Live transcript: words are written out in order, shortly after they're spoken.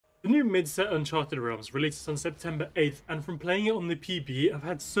The new mid-set Uncharted Realms releases on September 8th, and from playing it on the PB, I've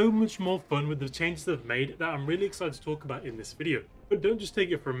had so much more fun with the changes they've made that I'm really excited to talk about in this video. But don't just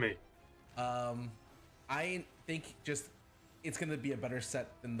take it from me. I think just it's gonna be a better set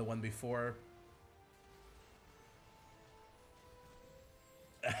than the one before.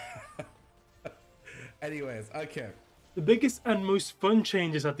 Anyways, okay. The biggest and most fun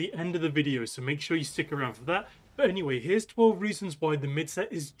change is at the end of the video, so make sure you stick around for that. But anyway, here's 12 reasons why the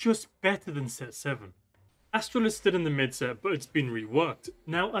mid-set is just better than set 7. Astral is still in the mid-set, but it's been reworked.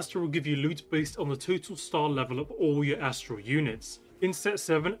 Now Astral will give you loot based on the total star level of all your Astral units. In set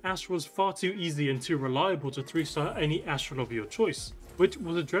 7, Astral was far too easy and too reliable to 3-star any Astral of your choice, which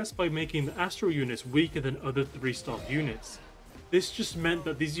was addressed by making the Astral units weaker than other 3-star units. This just meant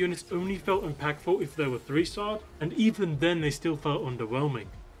that these units only felt impactful if they were 3-starred, and even then they still felt underwhelming.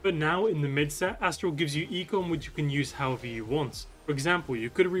 But now in the mid-set, Astral gives you Econ which you can use however you want. For example,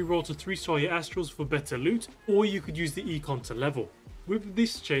 you could reroll to 3-star your Astrals for better loot, or you could use the Econ to level. With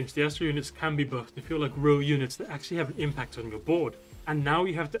this change, the Astral units can be buffed to feel like real units that actually have an impact on your board, and now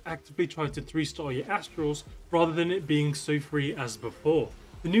you have to actively try to 3-star your Astrals rather than it being so free as before.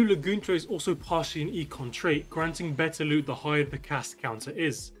 The new Lagoon trait is also partially an Econ trait, granting better loot the higher the cast counter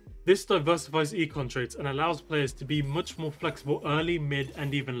is. This diversifies Econ traits and allows players to be much more flexible early, mid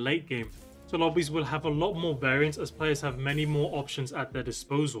and even late game, so lobbies will have a lot more variance as players have many more options at their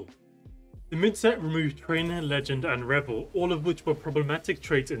disposal. The mid-set removed Trainer, Legend and Rebel, all of which were problematic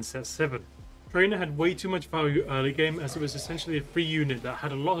traits in set 7. Trainer had way too much value early game as it was essentially a free unit that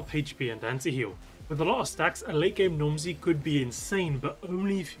had a lot of HP and anti-heal. With a lot of stacks, a late game Nomsy could be insane, but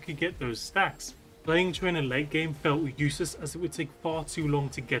only if you could get those stacks. Playing Trainer late game felt useless as it would take far too long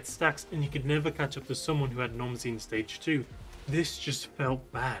to get stacks and you could never catch up to someone who had Nomsy in stage 2. This just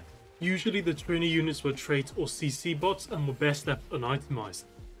felt bad. Usually the Trainer units were traits or CC bots and were best left unitemized.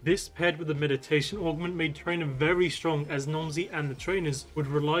 This paired with the Meditation Augment made Trainer very strong as Nomsy and the Trainers would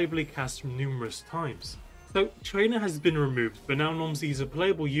reliably cast from numerous times. So Trainer has been removed, but now Nomsy is a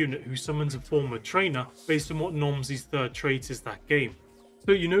playable unit who summons a former Trainer based on what Nomsy's third trait is that game.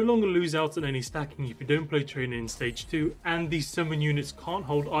 So you no longer lose out on any stacking if you don't play Trainer in stage 2, and these summon units can't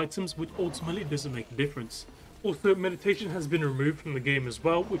hold items, which ultimately doesn't make a difference. Also, Meditation has been removed from the game as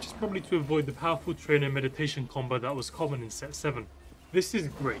well, which is probably to avoid the powerful Trainer Meditation combo that was common in set 7. This is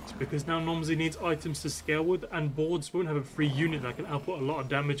great because now Nomsy needs items to scale with, and boards won't have a free unit that can output a lot of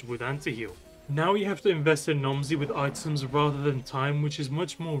damage with anti-heal. Now you have to invest in Nomsy with items rather than time, which is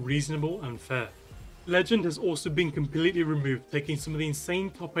much more reasonable and fair. Legend has also been completely removed, taking some of the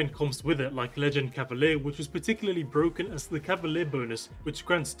insane top end comps with it, like Legend Cavalier, which was particularly broken as the Cavalier bonus, which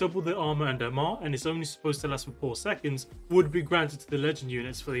grants double the armor and MR and is only supposed to last for 4 seconds, would be granted to the Legend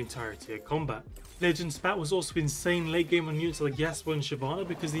units for the entirety of combat. Legend Spat was also insane late game on units like Yasuo and Shyvana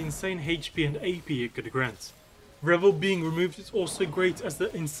because the insane HP and AP it could grant. Revel being removed is also great as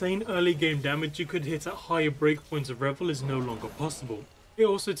the insane early game damage you could hit at higher breakpoints of Revel is no longer possible. It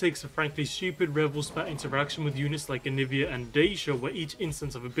also takes a frankly stupid Revel Spat interaction with units like Anivia and Deja, where each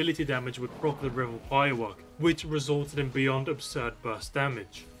instance of ability damage would proc the Revel Firework, which resulted in beyond absurd burst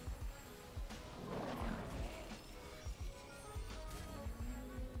damage.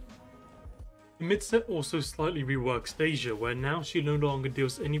 The mid-set also slightly reworks Deja, where now she no longer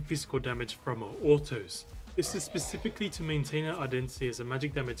deals any physical damage from her autos. This is specifically to maintain her identity as a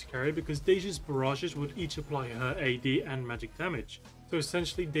magic damage carrier because Deja's barrages would each apply her AD and magic damage, so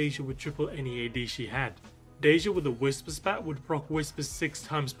essentially Deja would triple any AD she had. Deja with a Whisper Spat would proc Whispers 6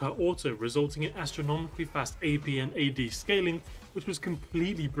 times per auto, resulting in astronomically fast AP and AD scaling, which was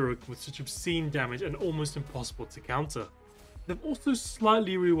completely broken with such obscene damage and almost impossible to counter. They've also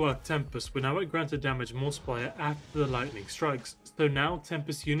slightly reworked Tempest, where now it grants a damage multiplier after the lightning strikes, so now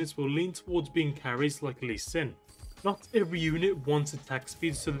Tempest units will lean towards being carries like Lee Sin. Not every unit wants attack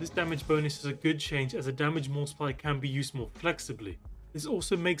speed, so this damage bonus is a good change as a damage multiplier can be used more flexibly. This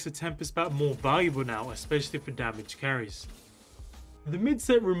also makes a Tempest Bat more valuable now, especially for damage carries. The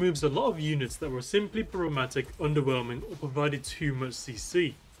mid-set removes a lot of units that were simply problematic, underwhelming, or provided too much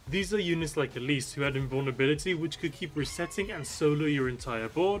CC. These are units like Elise, who had invulnerability which could keep resetting and solo your entire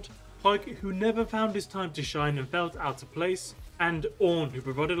board, Pike, who never found his time to shine and felt out of place, and Ornn, who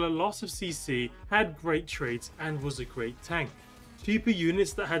provided a lot of CC, had great traits and was a great tank. Cheaper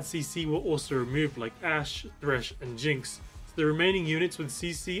units that had CC were also removed like Ashe, Thresh and Jinx, so the remaining units with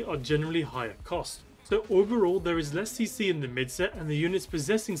CC are generally higher cost. So overall there is less CC in the mid-set and the units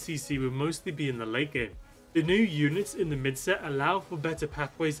possessing CC will mostly be in the late game. The new units in the mid-set allow for better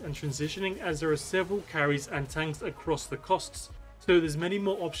pathways and transitioning as there are several carries and tanks across the costs, so there's many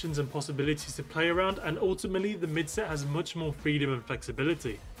more options and possibilities to play around, and ultimately the mid-set has much more freedom and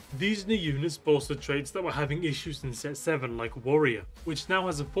flexibility. These new units bolster traits that were having issues in set 7 like Warrior, which now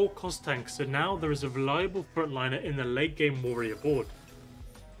has a full cost tank, so now there is a reliable frontliner in the late game Warrior board.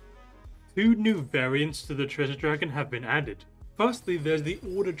 Two new variants to the Treasure Dragon have been added. Firstly, there's the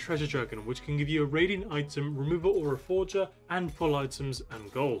Ordered Treasure Dragon, which can give you a Radiant item, Remover or Reforger, and full items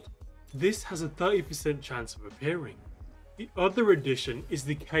and gold. This has a 30% chance of appearing. The other addition is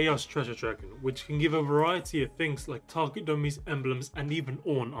the Chaos Treasure Dragon, which can give a variety of things like target dummies, emblems, and even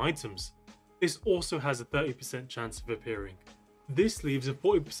Ornn items. This also has a 30% chance of appearing. This leaves a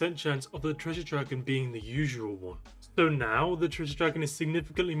 40% chance of the Treasure Dragon being the usual one. So now the Treasure Dragon is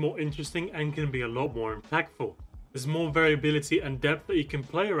significantly more interesting and can be a lot more impactful. There's more variability and depth that you can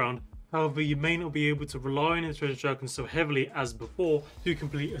play around, however you may not be able to rely on the Treasure Dragon so heavily as before to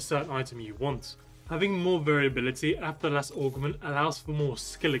complete a certain item you want. Having more variability after the last augment allows for more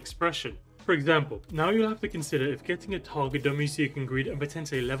skill expression. For example, now you'll have to consider if getting a target dummy so you can greed and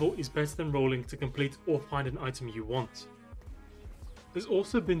potentially level is better than rolling to complete or find an item you want. There's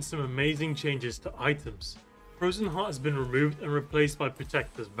also been some amazing changes to items. Frozen Heart has been removed and replaced by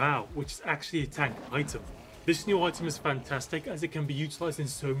Protector's Vow, which is actually a tank item. This new item is fantastic as it can be utilised in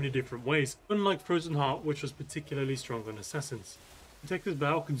so many different ways, unlike Frozen Heart, which was particularly strong on assassins. Protector's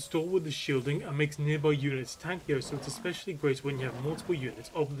Vow can stall with the shielding and makes nearby units tankier, so it's especially great when you have multiple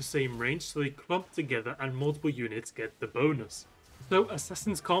units of the same range so they clump together and multiple units get the bonus. So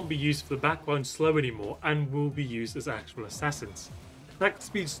assassins can't be used for the backline slow anymore and will be used as actual assassins. Attack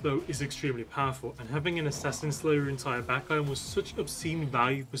speed slow is extremely powerful, and having an assassin slow your entire backline was such obscene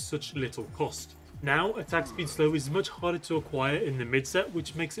value for such little cost. Now attack speed slow is much harder to acquire in the mid set,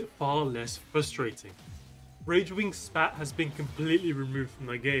 which makes it far less frustrating. Ragewing Spat has been completely removed from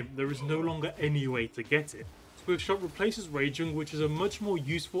the game. There is no longer any way to get it. Swiftshot replaces Ragewing, which is a much more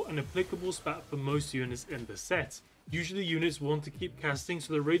useful and applicable spat for most units in the set. Usually units want to keep casting,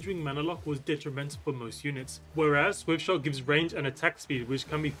 so the Ragewing mana lock was detrimental for most units, whereas Swiftshot gives range and attack speed, which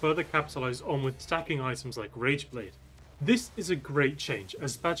can be further capitalized on with stacking items like Rageblade. This is a great change,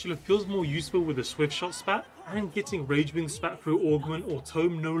 as Spatula feels more useful with a Swiftshot spat, and getting Ragewing spat through Augment or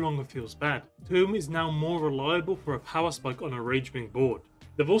Tome no longer feels bad. Tome is now more reliable for a power spike on a Ragewing board.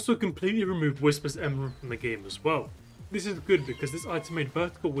 They've also completely removed Whisper's Emblem from the game as well. This is good because this item made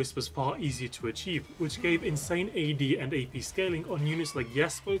vertical whispers far easier to achieve, which gave insane AD and AP scaling on units like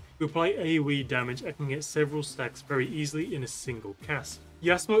Yasuo, who apply AoE damage and can get several stacks very easily in a single cast.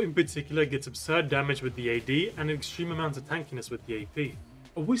 Yasuo in particular gets absurd damage with the AD and an extreme amount of tankiness with the AP.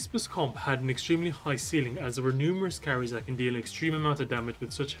 A Whisper's comp had an extremely high ceiling, as there were numerous carries that can deal an extreme amount of damage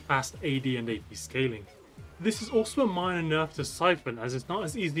with such fast AD and AP scaling. This is also a minor nerf to Siphon, as it's not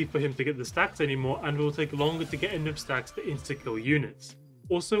as easy for him to get the stacks anymore and will take longer to get enough stacks to insta-kill units.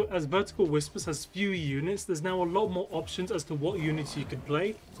 Also, as Vertical Whispers has fewer units, there's now a lot more options as to what units you can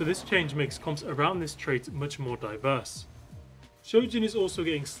play, so this change makes comps around this trait much more diverse. Shojin is also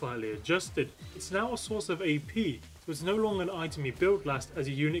getting slightly adjusted. It's now a source of AP, so it's no longer an item you build last, as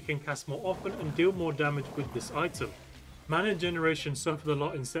a unit can cast more often and deal more damage with this item. Mana generation suffered a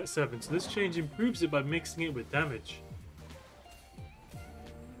lot in set 7, so this change improves it by mixing it with damage.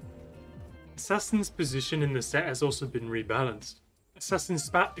 Assassin's position in the set has also been rebalanced. Assassin's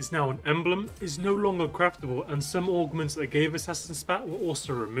Spat is now an emblem, is no longer craftable, and some augments that gave Assassin's Spat were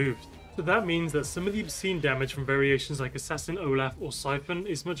also removed. So that means that some of the obscene damage from variations like Assassin Olaf or Siphon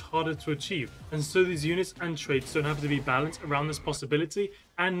is much harder to achieve, and so these units and traits don't have to be balanced around this possibility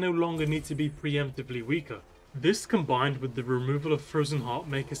and no longer need to be preemptively weaker. This combined with the removal of Frozen Heart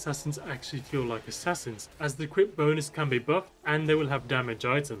make assassins actually feel like assassins, as the crit bonus can be buffed and they will have damage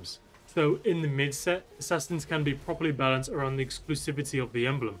items. So in the mid set, assassins can be properly balanced around the exclusivity of the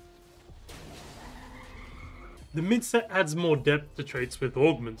emblem. The mid set adds more depth to traits with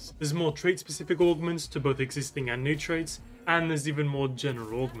augments. There's more trait specific augments to both existing and new traits, and there's even more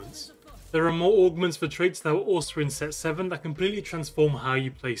general augments. There are more augments for traits that were also in set 7 that completely transform how you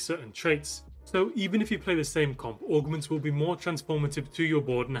play certain traits. So even if you play the same comp, augments will be more transformative to your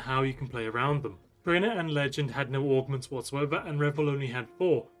board and how you can play around them. Prana and Legend had no augments whatsoever, and Revel only had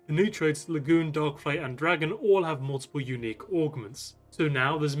 4. The new traits Lagoon, Darkflight and Dragon all have multiple unique augments. So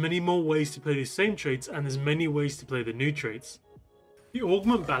now there's many more ways to play the same traits, and there's many ways to play the new traits. The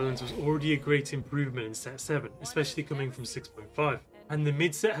augment balance was already a great improvement in set 7, especially coming from 6.5, and the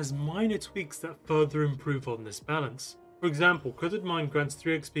mid set has minor tweaks that further improve on this balance. For example, Cluttered Mind grants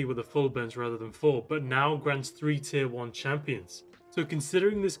 3 XP with a full bench rather than 4, but now grants 3 tier 1 champions. So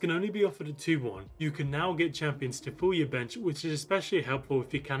considering this can only be offered at 2-1, you can now get champions to fill your bench, which is especially helpful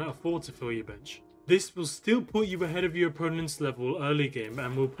if you cannot afford to fill your bench. This will still put you ahead of your opponent's level early game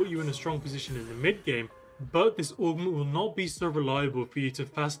and will put you in a strong position in the mid game, But this augment will not be so reliable for you to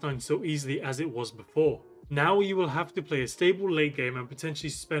fast 9 so easily as it was before. Now you will have to play a stable late game and potentially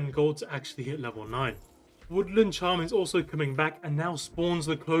spend gold to actually hit level 9. Woodland Charm is also coming back and now spawns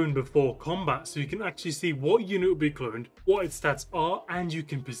the clone before combat, so you can actually see what unit will be cloned, what its stats are, and you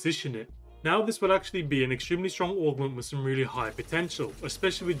can position it. Now this will actually be an extremely strong augment with some really high potential,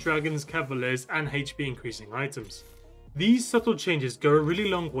 especially with dragons, cavaliers, and HP increasing items. These subtle changes go a really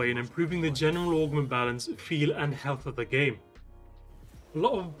long way in improving the general augment balance, feel, and health of the game. A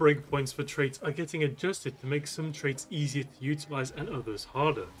lot of breakpoints for traits are getting adjusted to make some traits easier to utilize and others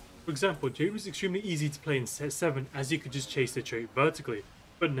harder. For example, Jade was extremely easy to play in set 7 as you could just chase the trait vertically,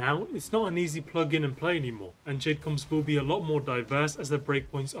 but now it's not an easy plug in and play anymore, and Jade comps will be a lot more diverse as the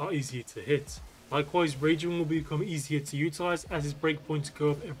breakpoints are easier to hit. Likewise, Raging will become easier to utilize as his breakpoints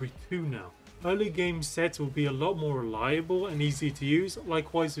go up every 2 now. Early game sets will be a lot more reliable and easy to use,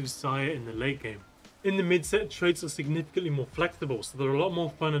 likewise with Sire in the late game. In the mid set, traits are significantly more flexible, so they're a lot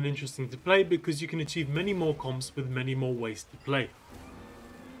more fun and interesting to play because you can achieve many more comps with many more ways to play.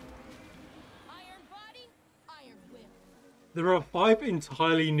 There are 5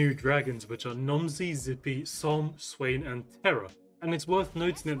 entirely new dragons, which are Nomsy, Zippy, Som, Swain, and Terra, and it's worth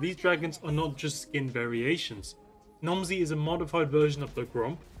noting that these dragons are not just skin variations. Nomsy is a modified version of the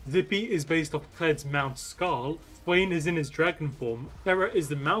Gromp, Zippy is based off Cled's Mount Skarl, Swain is in his dragon form, Terra is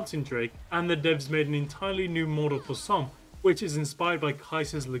the mountain drake, and the devs made an entirely new model for Som, which is inspired by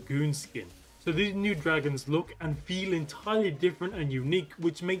Kaiser's Lagoon skin. So these new dragons look and feel entirely different and unique,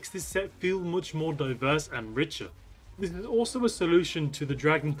 which makes this set feel much more diverse and richer. This is also a solution to the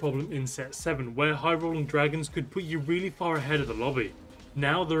dragon problem in set 7, where high rolling dragons could put you really far ahead of the lobby.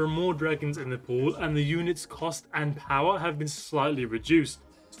 Now there are more dragons in the pool and the unit's cost and power have been slightly reduced,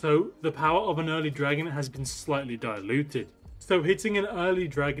 so the power of an early dragon has been slightly diluted. So hitting an early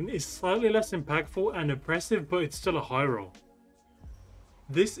dragon is slightly less impactful and oppressive, but it's still a high roll.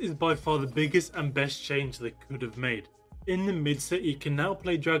 This is by far the biggest and best change they could have made. In the mid set you can now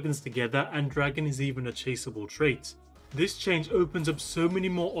play dragons together and dragon is even a chaseable trait. This change opens up so many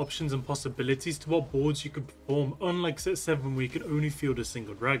more options and possibilities to what boards you could perform, unlike set 7 where you could only field a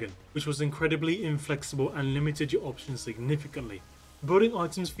single dragon, which was incredibly inflexible and limited your options significantly. Building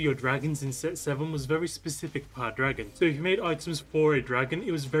items for your dragons in set 7 was very specific per dragon, so if you made items for a dragon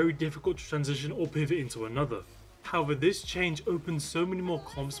it was very difficult to transition or pivot into another. However, this change opens so many more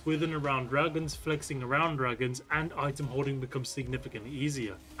comps with and around dragons, flexing around dragons, and item holding becomes significantly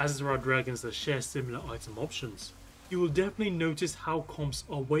easier, as there are dragons that share similar item options. You will definitely notice how comps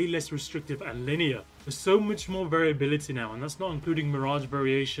are way less restrictive and linear. There's so much more variability now, and that's not including Mirage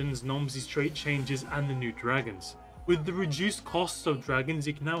variations, Nomsy's trait changes, and the new dragons. With the reduced costs of dragons,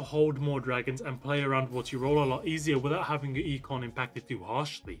 you can now hold more dragons and play around what you roll a lot easier without having your econ impacted too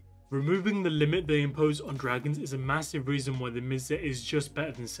harshly. Removing the limit they impose on dragons is a massive reason why the mid set is just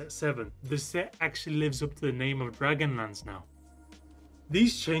better than set 7. The set actually lives up to the name of Dragonlance now.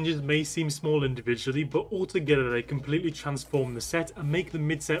 These changes may seem small individually, but altogether they completely transform the set and make the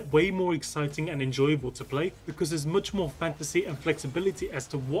mid set way more exciting and enjoyable to play because there's much more fantasy and flexibility as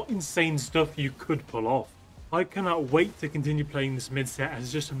to what insane stuff you could pull off. I cannot wait to continue playing this mid set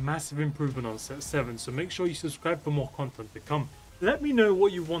as just a massive improvement on set 7, so make sure you subscribe for more content to come. Let me know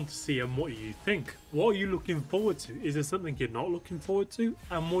what you want to see and what you think. What are you looking forward to? Is there something you're not looking forward to?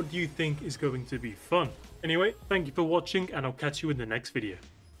 And what do you think is going to be fun? Anyway, thank you for watching and I'll catch you in the next video.